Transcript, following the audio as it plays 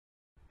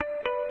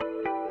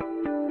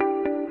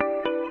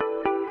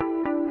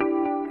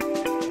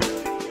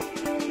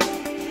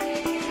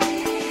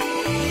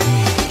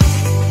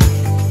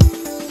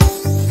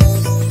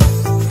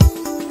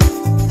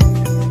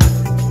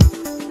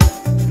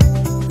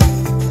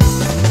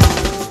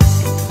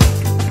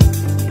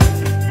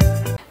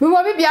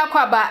bi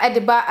akwaba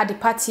edeba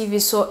adepa TV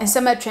so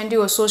ensema trendy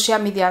o social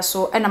media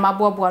so ena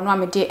maboaboa no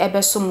amede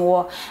ebesom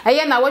wo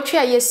eye na wotwe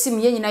ayesim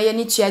ye nyina ye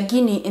ni tua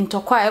Guinea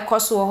ntokwa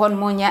ekoso wo hon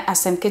monya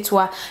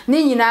asemketua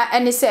ne nyina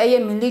ene se eye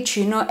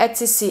military no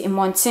etisi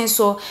monten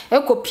so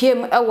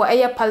ekopiem ewo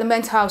eye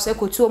parliament house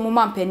ekotu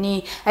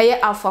omumampani eye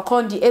Alpha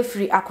Conde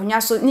efri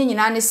akonya so ne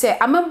nyina ne se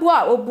amambu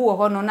a obu wo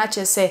hon no na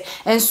chese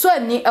enso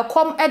ani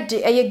ekom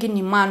ede eye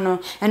Guinea man no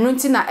eno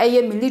nti na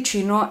eye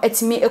military no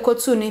etimi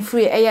ekotu ne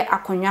free eye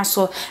akonya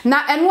so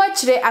na enu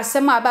akire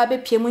asema aba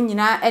bepiem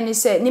nyina ene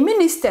se ni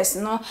ministers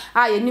no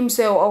ayenim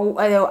se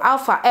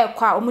Alpha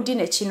ekwa omudi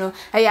nachi no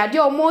ayade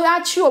omo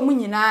achi omu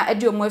nyina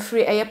ade omo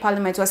afiri eye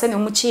parliament wase ne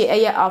omu chi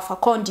eye Alpha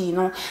Conde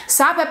no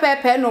sa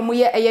pepepe no omu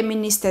ye eye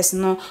ministers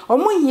no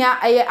omu hia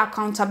eye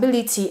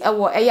accountability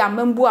ewo eye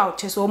amambu a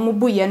oteso omu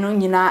buye no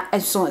nyina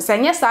enso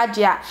senye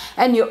saade a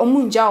ene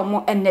omu nja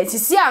omu enne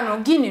sisi ano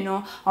Guinea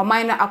no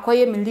oman na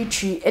akoye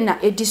military na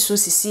edi so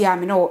sisi a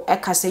me no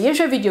ekase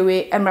yehwe video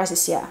we emra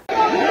sisi a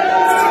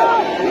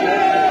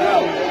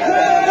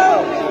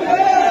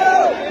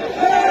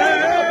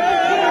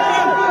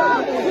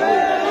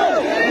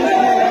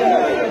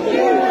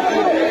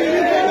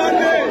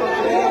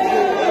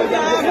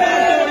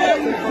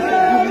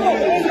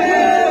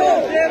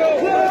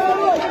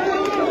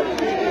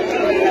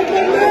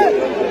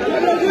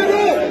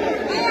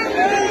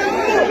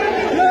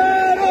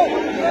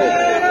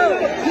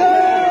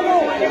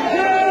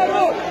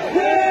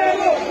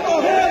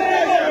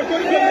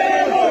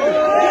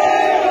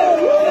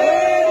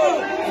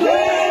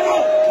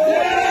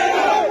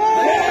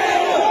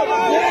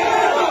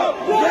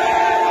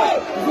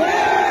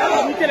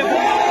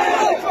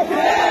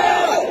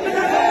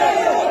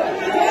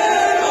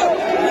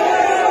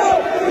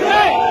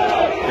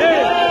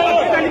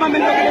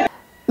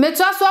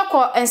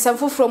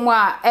Ensefo from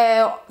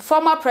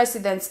former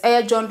president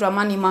John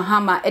Dramani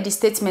Mahama the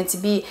statement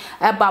be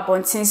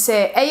babontin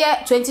say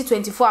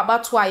 2024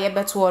 about to aye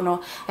beto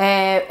no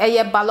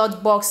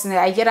ballot box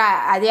na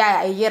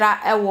ayera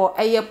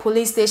ewo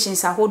police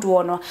stations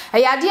ahodo no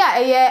ade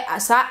a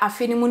asa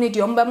afeni mu ne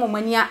de omba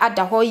momani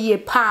ada ho ye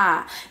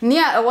pa ne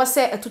ewo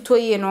se etoto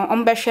ye no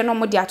ombehwe no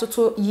mo de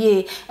atoto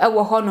ye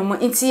ewo ho no mo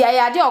nti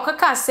ade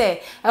okaka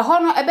se ho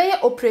no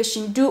ebeye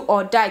operation do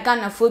or die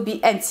Ghana fo bi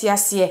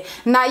entiase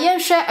na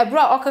yenhwe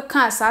ebra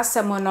okaka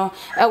asasem no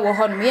ewo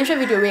ho no yenhwe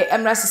video we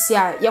emra sisi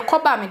a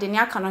yekoba me de ne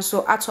aka no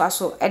so ato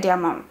aso e de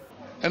amam.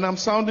 And I'm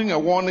sounding a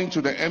warning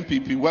to the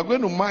MPP. We're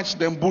going to match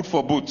them boot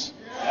for boot.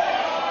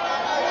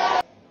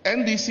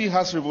 NDC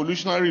has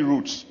revolutionary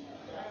roots.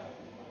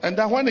 And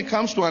that when it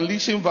comes to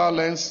unleashing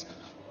violence,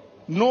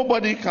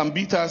 nobody can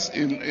beat us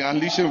in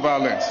unleashing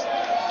violence.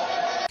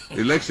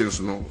 Elections,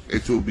 no,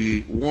 it will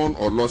be won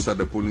or lost at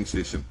the polling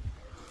station.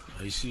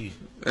 I see.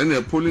 And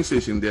the polling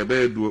station, they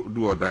better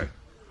do or die.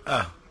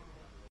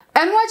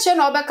 Enwa che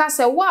na obeka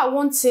se wa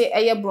wonte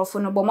eye brofo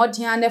no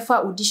bomodian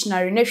nefa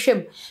dictionary na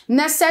hwem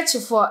na search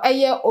for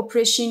eye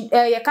operation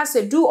ye ka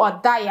se do or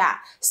die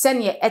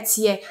sene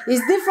etie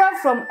is different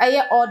from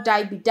eye or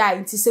die be die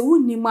nti se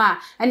wunnim a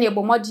ene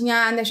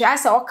bomodian na hwe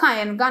ase okan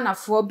ye no Ghana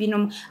fo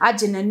binom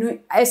agenanu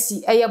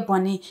asi eye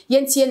bone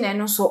yentie na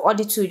no so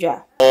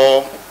auditudwa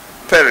or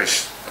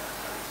perish.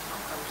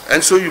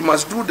 And so you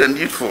must do the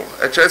needful.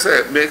 I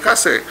say make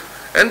us say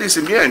and this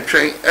me and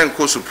train and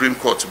go Supreme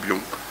Court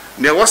biom.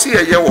 There was here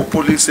a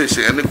polling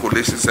station and the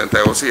collation center.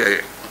 I was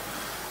here.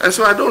 And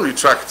so I don't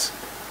retract.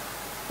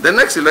 The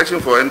next election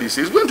for NDC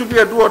is going to be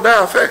a do or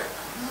die affair.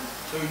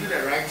 So you do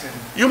the right thing.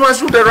 You must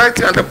do the right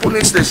thing at the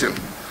polling station.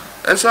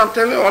 And so I'm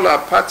telling all our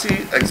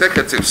party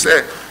executives,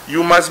 say,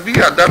 you must be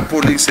at that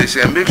polling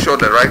station and make sure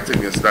the right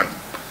thing is done.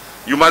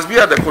 You must be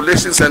at the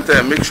collation center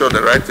and make sure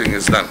the right thing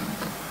is done.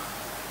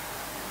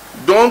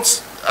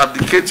 Don't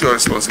abdicate your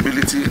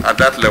responsibility at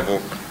that level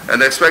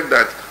and expect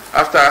that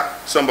after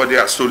somebody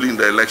has stolen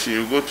the election,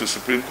 you go to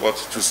Supreme Court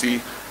to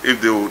see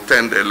if they will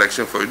turn the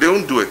election for you. They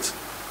won't do it.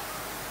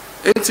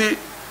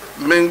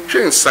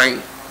 Maintain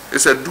sign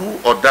is a do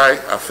or die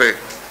affair.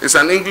 It's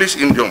an English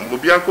idiom.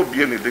 Obianko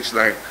be in the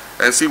dictionary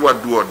and see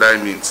what do or die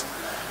means.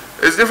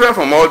 It's different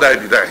from all die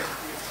be die.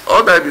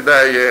 All die be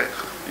die,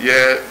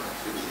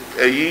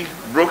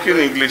 broken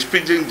English,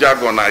 pidgin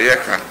jargon,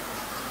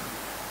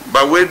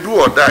 but we do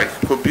or die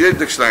could be a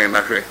dictionary in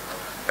Akre.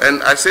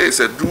 And I say it's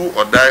a do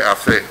or die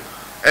affair.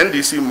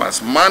 NDC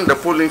must man the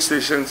polling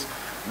stations,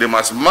 they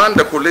must man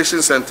the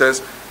collation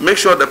centers, make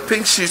sure the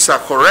pink sheets are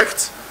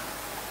correct,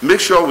 make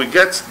sure we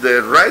get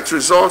the right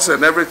results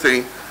and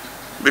everything,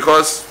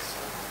 because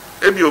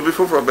if you'll be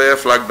for a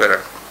flag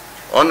bearer,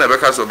 on the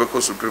because of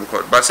the Supreme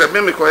Court. But say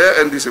me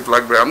NDC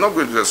flag bearer, I'm not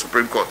going to the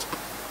Supreme Court.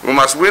 We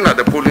must win at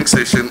the polling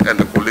station and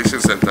the collation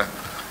center.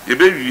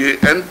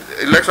 And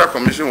Electoral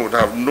Commission would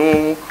have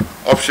no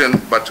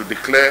option but to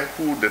declare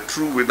who the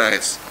true winner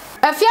is.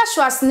 Afia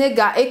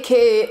Schwarzenegger aka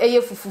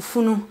eye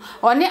fufufunu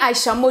oni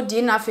Aisha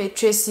Modi na fe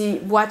Tracy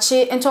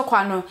Buache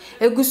entokwa no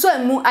eguso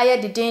emu aye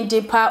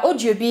deden pa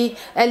audio bi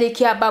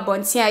eleki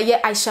ababontia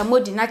ye Aisha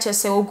Modi na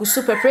chese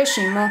oguso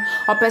preparation mo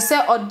opese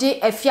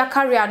odi afia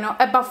career no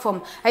eba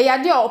form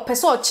ayade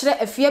opese o kire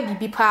afia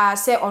bibi pa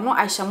se ono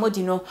Aisha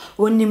Modi no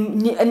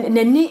onim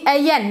nani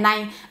eye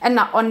nan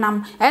na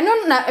onam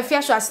eno na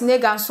Afia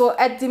Schwarzenegger so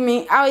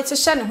edimi awete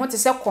hye ne ho te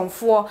se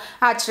konfo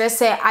a kire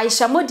se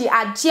Aisha Modi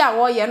ade a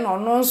wo ye no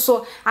no so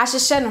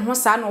ahihye ne ho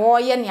sa no wo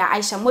ye ne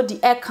Aisha Modi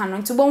eka no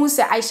nti bo hu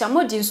se Aisha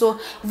Modi so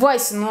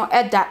voice no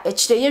eda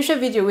ekire yehwe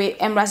video we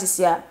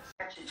emrasisia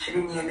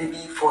chilling here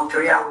maybe for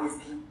 3 hours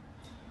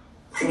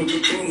be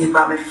chilling here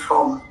by me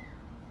from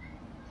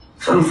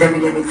so me say me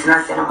dey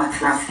maintenance na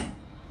maintenance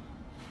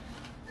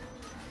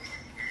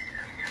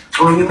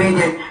when you made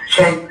it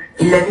check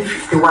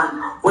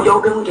 11:51 what you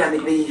open with your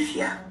baby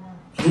here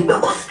you be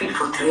hospital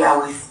for 3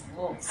 hours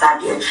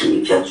Sadia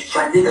chilling just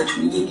try to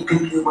me the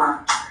people ma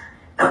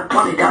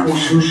upon the damn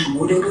shoes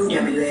what you do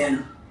your baby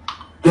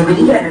the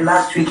video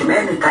last week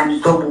many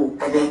times double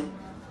and then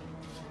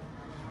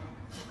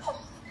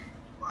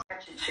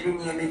chilling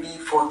here maybe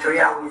for 3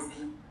 hours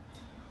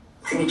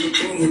be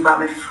chilling here by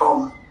me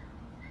from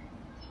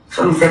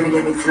so me say me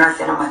dey maintenance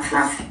na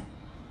maintenance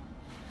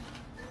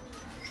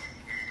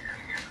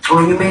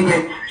when you made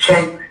it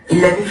check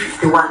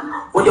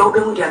 11:51 what you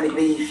open with your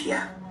baby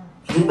here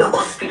you be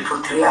hospital for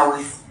 3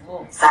 hours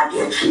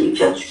Sadia chilling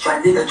just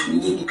try to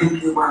me the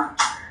people ma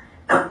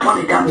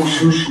upon the damn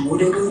shoes what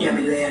you do your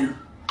baby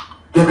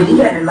the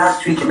video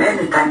last week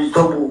many times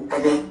double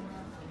and then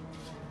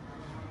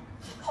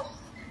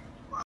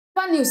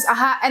news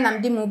aha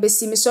enam de mu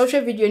besi me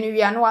social video ni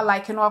wi no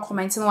like no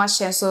comment no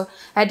share so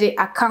e de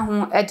aka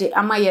ho e de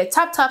amaye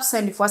tap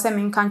send for say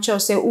me kan cho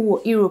say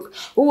uwo Europe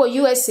uwo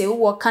USA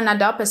uwo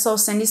Canada person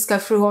send this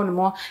free ho no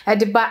mo e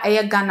de ba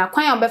eye Ghana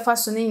kwan obefa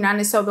so ni nyina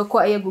ne say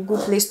obekọ eye Google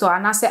Play Store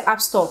ana say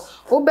App Store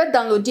obe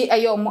download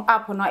eye omo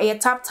app no eye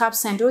tap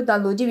send o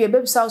download we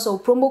bebisa so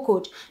promo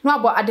code no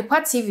abo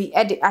Adepa TV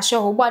e de ahye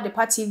ho bo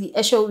Adepa TV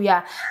e show wi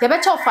a ye be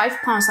cho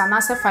 £5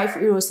 ana say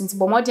 €5 nti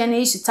bomode na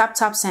issue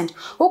tap send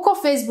uko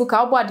Facebook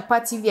abo Adepa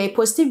TV I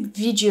posted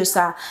videos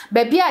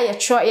baby I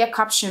try your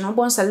caption on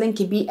bonsa link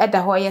bi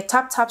eda ho ye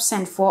tap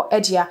send for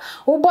edia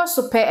wo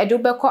so pe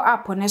edobeko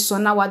app ne so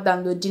na wa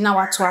download na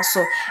wa to aso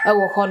e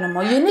wo ho no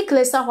mo unique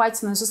laser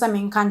white no so sa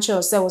me kan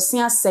che se wo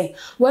sia se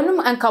wanum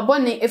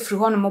ankabone efri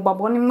ho no mo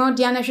babone mo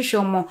dia na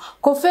hwehwe mo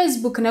ko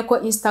Facebook ne ko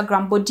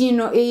Instagram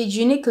bodino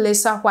unique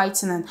laser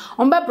white no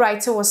omba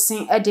bright wo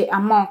sin ede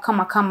amount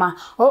kama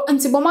o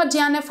nti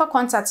bomodia ne fa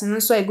contact no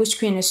so e go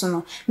screen so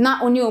no na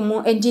oni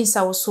omu endin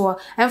sa wo so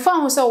emfa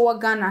ho se wo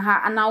Ghana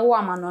ha ana wo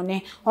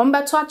amanone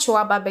ombeto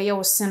achewa baba ye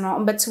wo sin no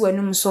ombeti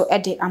wanum so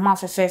ede amount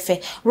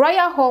fefefe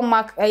Royal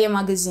Hallmark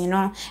magazine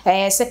no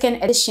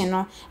second edition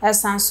no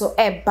esanso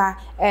eba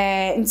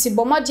nti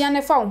bomodia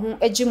ne fa ho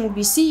agimu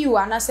bi CEO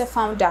anase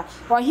founder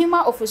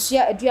ohima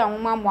official adua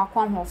nwoma mo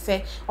akwa ho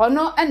fe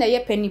ono na ye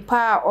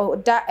panipa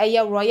oda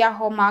Royal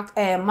Hallmark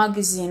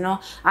magazine no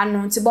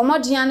ano nti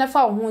bomodia ne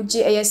fa ho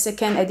gi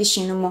second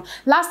edition mo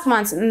last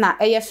month na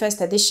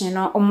first edition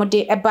no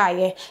omode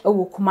ebaye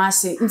ewo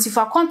Kumasi nti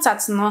fa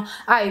contact no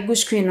I go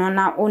screen no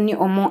na oni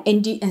omo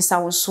endi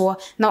ensawoso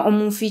na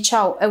omo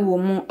feature ewo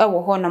mu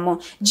ewo ho no mo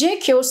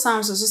JQ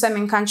sounds so say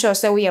men kan sure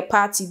say we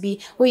party bi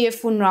we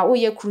funeral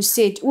we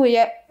crusade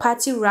we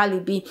party rally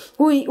bi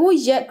we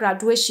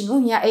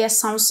graduation we here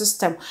sound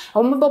system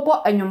omo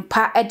bobo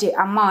anwumpa e de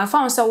ama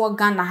fa say wo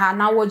Ghana ha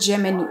na wo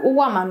Germany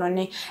wo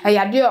amanone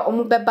yade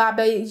omo beba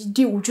ba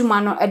di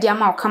udwuma no e de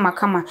ama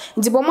kama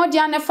nti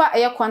bomodia ne fa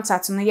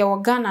contact no ye wo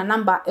Ghana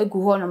number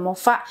egu ho no mo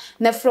fa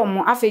na from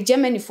afa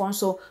Germany phone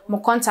so mo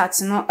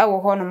contact no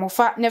ewo ho no mo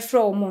fa ne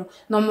from mo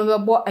no mo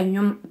bebo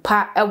anwum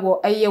pa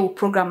ewo wo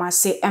program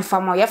ase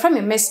emfa mo ye fra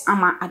me Miss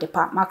Ama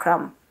Adepa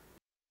Makram